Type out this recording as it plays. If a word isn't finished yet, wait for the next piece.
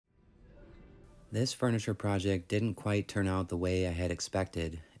This furniture project didn't quite turn out the way I had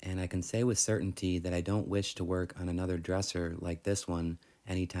expected, and I can say with certainty that I don't wish to work on another dresser like this one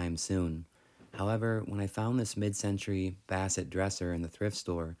anytime soon. However, when I found this mid-century Bassett dresser in the thrift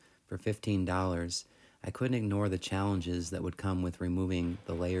store for $15, I couldn't ignore the challenges that would come with removing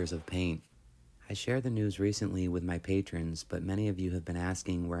the layers of paint. I shared the news recently with my patrons, but many of you have been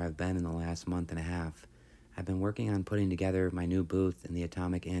asking where I've been in the last month and a half. I've been working on putting together my new booth in the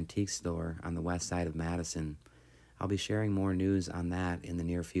Atomic Antique store on the west side of Madison. I'll be sharing more news on that in the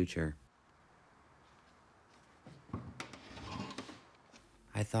near future.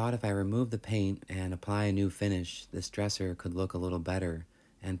 I thought if I remove the paint and apply a new finish, this dresser could look a little better,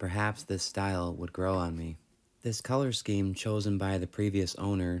 and perhaps this style would grow on me. This color scheme chosen by the previous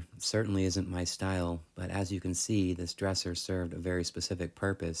owner certainly isn't my style, but as you can see, this dresser served a very specific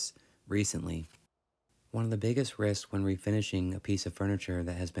purpose recently. One of the biggest risks when refinishing a piece of furniture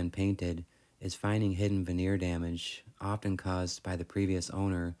that has been painted is finding hidden veneer damage, often caused by the previous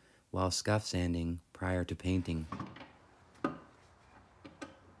owner while scuff sanding prior to painting.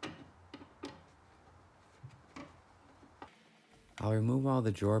 I'll remove all the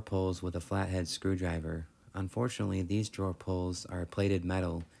drawer pulls with a flathead screwdriver. Unfortunately, these drawer pulls are plated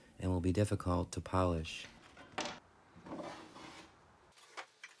metal and will be difficult to polish.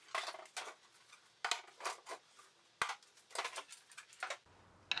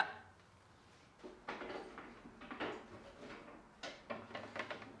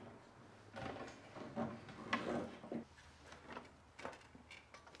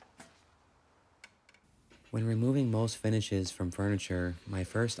 When removing most finishes from furniture, my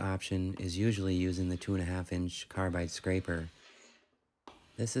first option is usually using the 2.5-inch carbide scraper.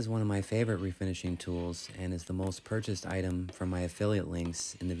 This is one of my favorite refinishing tools and is the most purchased item from my affiliate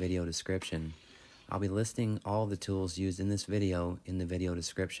links in the video description. I'll be listing all the tools used in this video in the video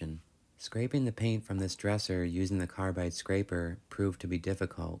description. Scraping the paint from this dresser using the carbide scraper proved to be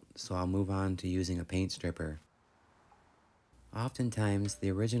difficult, so I'll move on to using a paint stripper. Oftentimes, the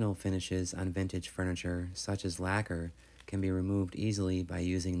original finishes on vintage furniture, such as lacquer, can be removed easily by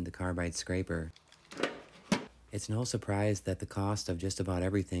using the carbide scraper. It's no surprise that the cost of just about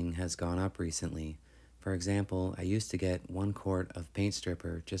everything has gone up recently. For example, I used to get 1 quart of paint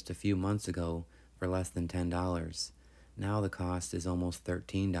stripper just a few months ago for less than $10. Now the cost is almost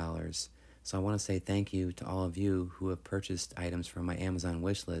 $13. So I want to say thank you to all of you who have purchased items from my Amazon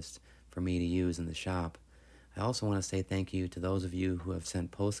wishlist for me to use in the shop. I also want to say thank you to those of you who have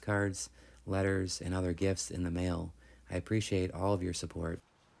sent postcards, letters, and other gifts in the mail. I appreciate all of your support.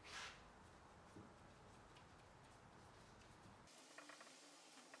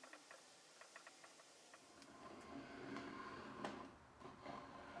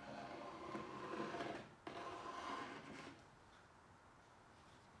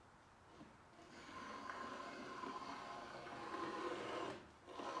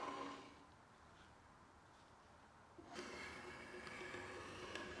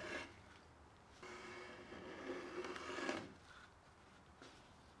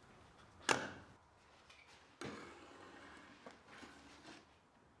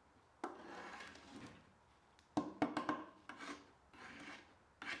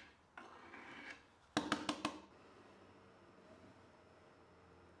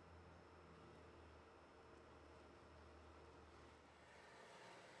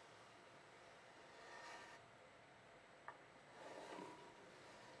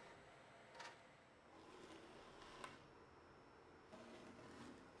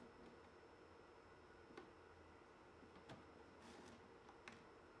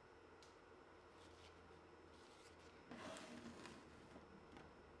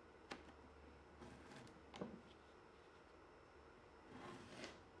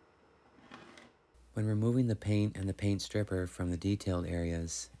 When removing the paint and the paint stripper from the detailed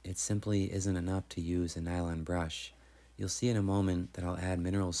areas, it simply isn't enough to use a nylon brush. You'll see in a moment that I'll add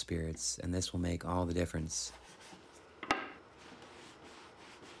mineral spirits, and this will make all the difference.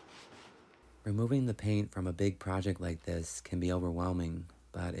 Removing the paint from a big project like this can be overwhelming,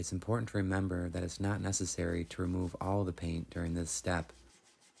 but it's important to remember that it's not necessary to remove all the paint during this step.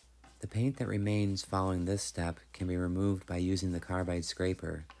 The paint that remains following this step can be removed by using the carbide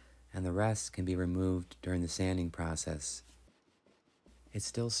scraper, and the rest can be removed during the sanding process. It's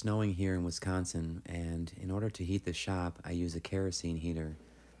still snowing here in Wisconsin, and in order to heat the shop, I use a kerosene heater.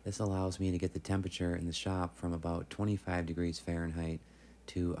 This allows me to get the temperature in the shop from about 25 degrees Fahrenheit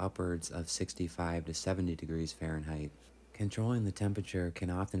to upwards of 65 to 70 degrees Fahrenheit. Controlling the temperature can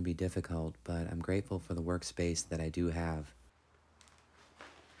often be difficult, but I'm grateful for the workspace that I do have.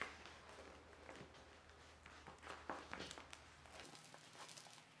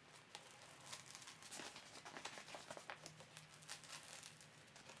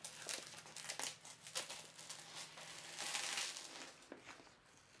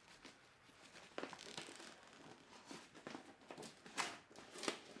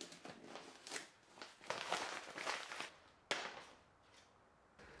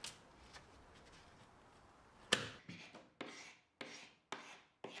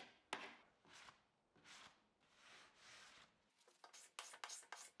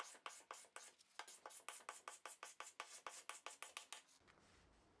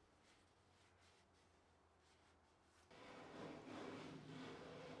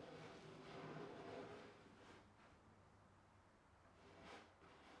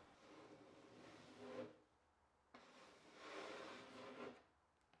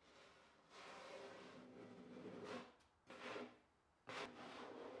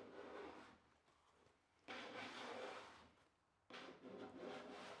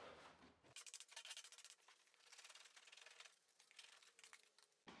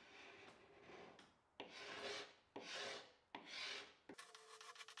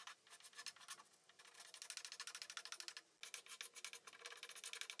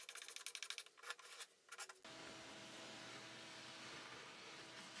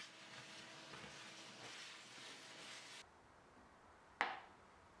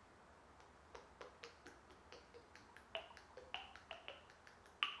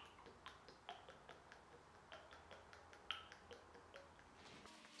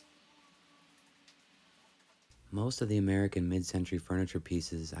 Most of the American mid-century furniture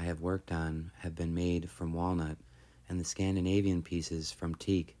pieces I have worked on have been made from walnut, and the Scandinavian pieces from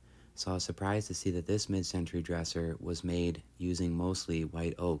teak, so I was surprised to see that this mid-century dresser was made using mostly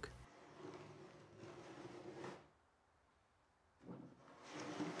white oak.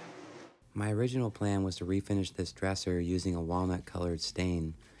 My original plan was to refinish this dresser using a walnut-colored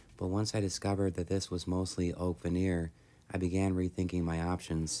stain, but once I discovered that this was mostly oak veneer, I began rethinking my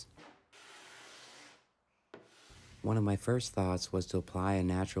options. One of my first thoughts was to apply a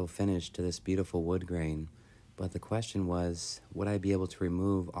natural finish to this beautiful wood grain, but the question was, would I be able to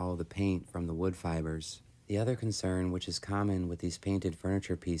remove all of the paint from the wood fibers? The other concern, which is common with these painted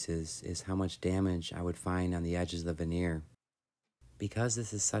furniture pieces, is how much damage I would find on the edges of the veneer. Because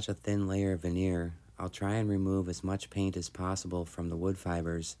this is such a thin layer of veneer, I'll try and remove as much paint as possible from the wood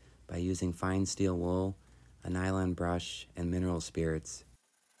fibers by using fine steel wool, a nylon brush, and mineral spirits.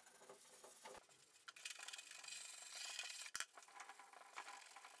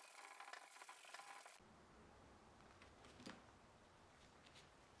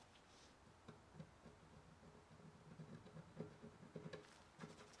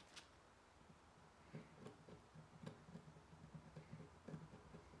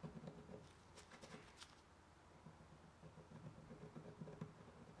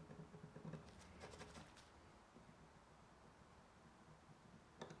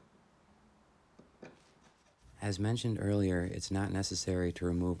 As mentioned earlier, it's not necessary to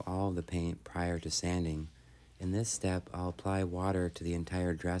remove all of the paint prior to sanding. In this step, I'll apply water to the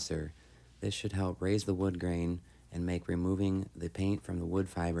entire dresser. This should help raise the wood grain and make removing the paint from the wood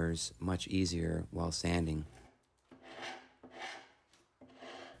fibers much easier while sanding.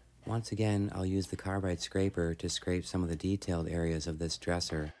 Once again, I'll use the carbide scraper to scrape some of the detailed areas of this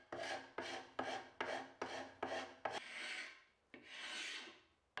dresser.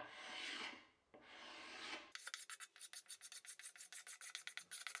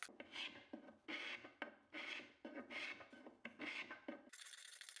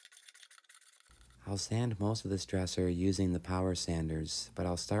 I'll sand most of this dresser using the power sanders, but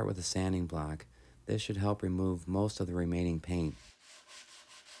I'll start with a sanding block. This should help remove most of the remaining paint.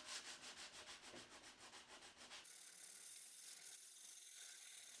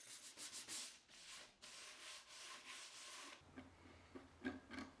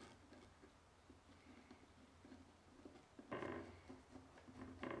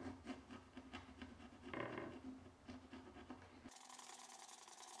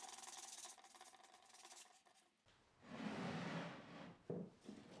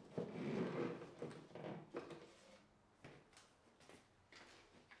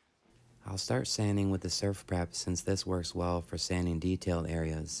 I'll start sanding with the surf prep since this works well for sanding detailed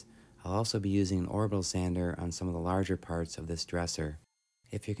areas. I'll also be using an orbital sander on some of the larger parts of this dresser.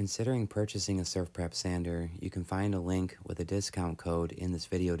 If you're considering purchasing a surf prep sander, you can find a link with a discount code in this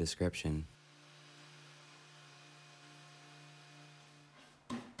video description.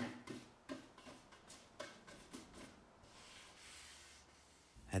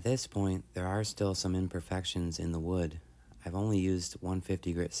 At this point, there are still some imperfections in the wood. I've only used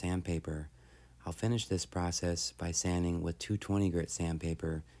 150 grit sandpaper. I'll finish this process by sanding with 220 grit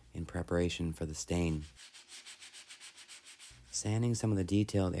sandpaper in preparation for the stain. Sanding some of the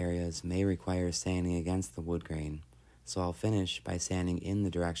detailed areas may require sanding against the wood grain, so I'll finish by sanding in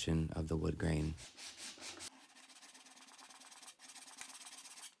the direction of the wood grain.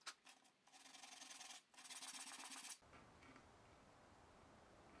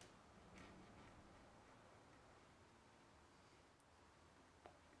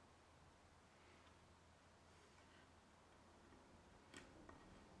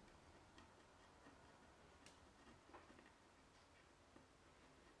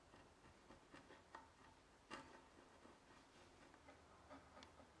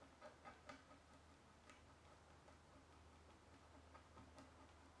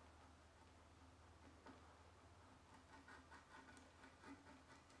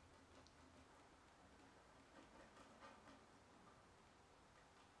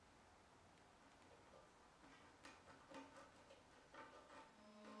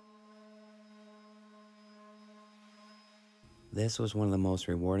 This was one of the most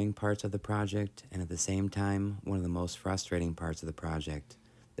rewarding parts of the project, and at the same time, one of the most frustrating parts of the project.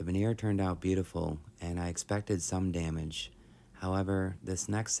 The veneer turned out beautiful, and I expected some damage. However, this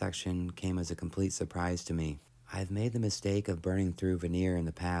next section came as a complete surprise to me. I've made the mistake of burning through veneer in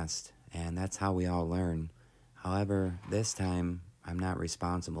the past, and that's how we all learn. However, this time, I'm not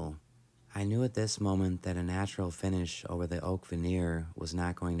responsible. I knew at this moment that a natural finish over the oak veneer was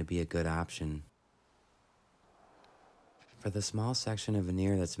not going to be a good option. For the small section of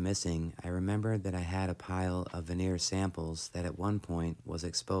veneer that's missing, I remembered that I had a pile of veneer samples that at one point was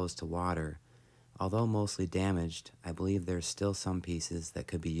exposed to water. Although mostly damaged, I believe there's still some pieces that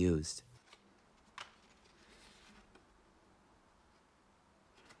could be used.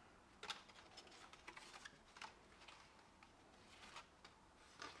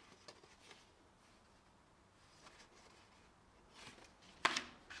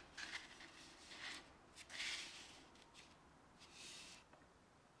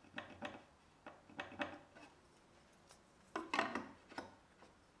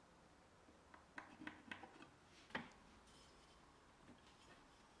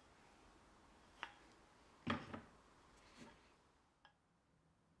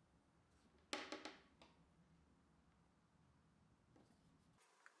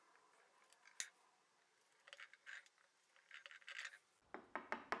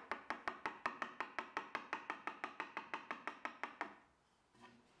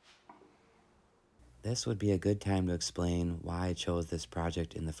 This would be a good time to explain why I chose this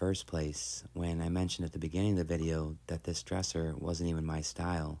project in the first place, when I mentioned at the beginning of the video that this dresser wasn't even my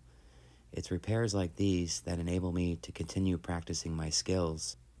style. It's repairs like these that enable me to continue practicing my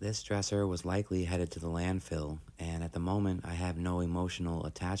skills. This dresser was likely headed to the landfill, and at the moment I have no emotional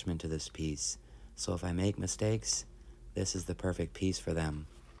attachment to this piece, so if I make mistakes, this is the perfect piece for them.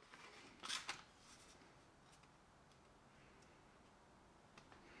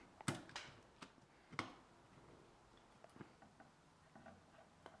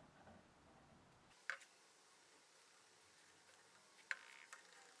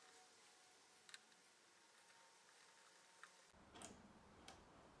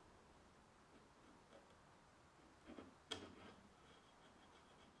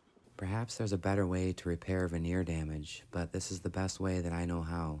 Perhaps there's a better way to repair veneer damage, but this is the best way that I know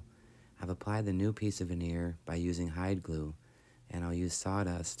how. I've applied the new piece of veneer by using hide glue, and I'll use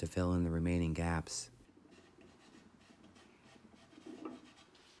sawdust to fill in the remaining gaps.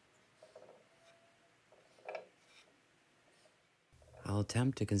 I'll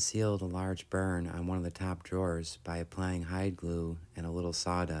attempt to conceal the large burn on one of the top drawers by applying hide glue and a little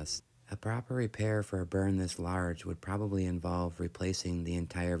sawdust. A proper repair for a burn this large would probably involve replacing the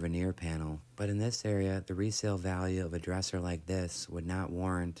entire veneer panel, but in this area, the resale value of a dresser like this would not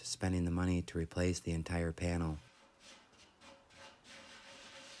warrant spending the money to replace the entire panel.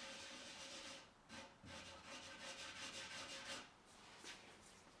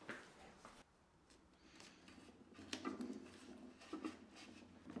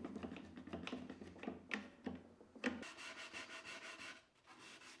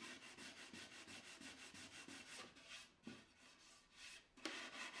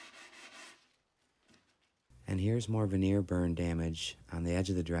 And here's more veneer burn damage on the edge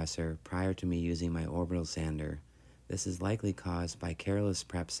of the dresser prior to me using my orbital sander. This is likely caused by careless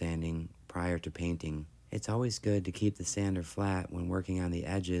prep sanding prior to painting. It's always good to keep the sander flat when working on the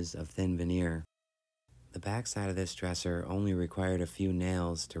edges of thin veneer. The back side of this dresser only required a few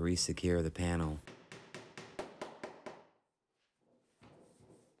nails to re-secure the panel.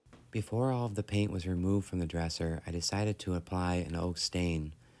 Before all of the paint was removed from the dresser, I decided to apply an oak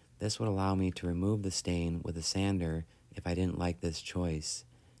stain. This would allow me to remove the stain with a sander if I didn't like this choice,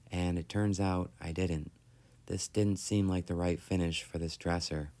 and it turns out I didn't. This didn't seem like the right finish for this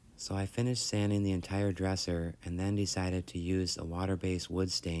dresser. So I finished sanding the entire dresser and then decided to use a water-based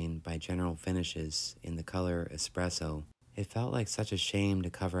wood stain by General Finishes in the color Espresso. It felt like such a shame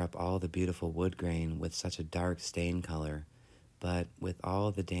to cover up all the beautiful wood grain with such a dark stain color, but with all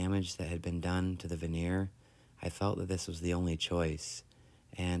of the damage that had been done to the veneer, I felt that this was the only choice.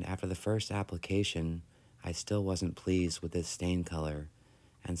 And after the first application, I still wasn't pleased with this stain color,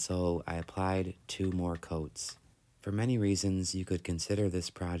 and so I applied 2 more coats. For many reasons, you could consider this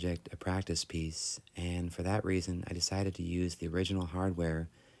project a practice piece, and for that reason, I decided to use the original hardware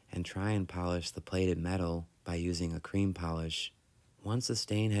and try and polish the plated metal by using a cream polish. Once the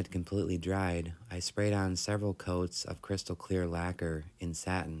stain had completely dried, I sprayed on several coats of crystal clear lacquer in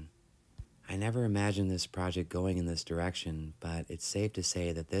satin. I never imagined this project going in this direction, but it's safe to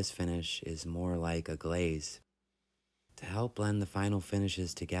say that this finish is more like a glaze. To help blend the final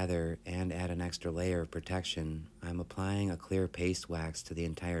finishes together and add an extra layer of protection, I'm applying a clear paste wax to the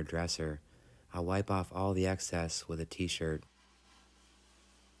entire dresser. I'll wipe off all the excess with a t-shirt.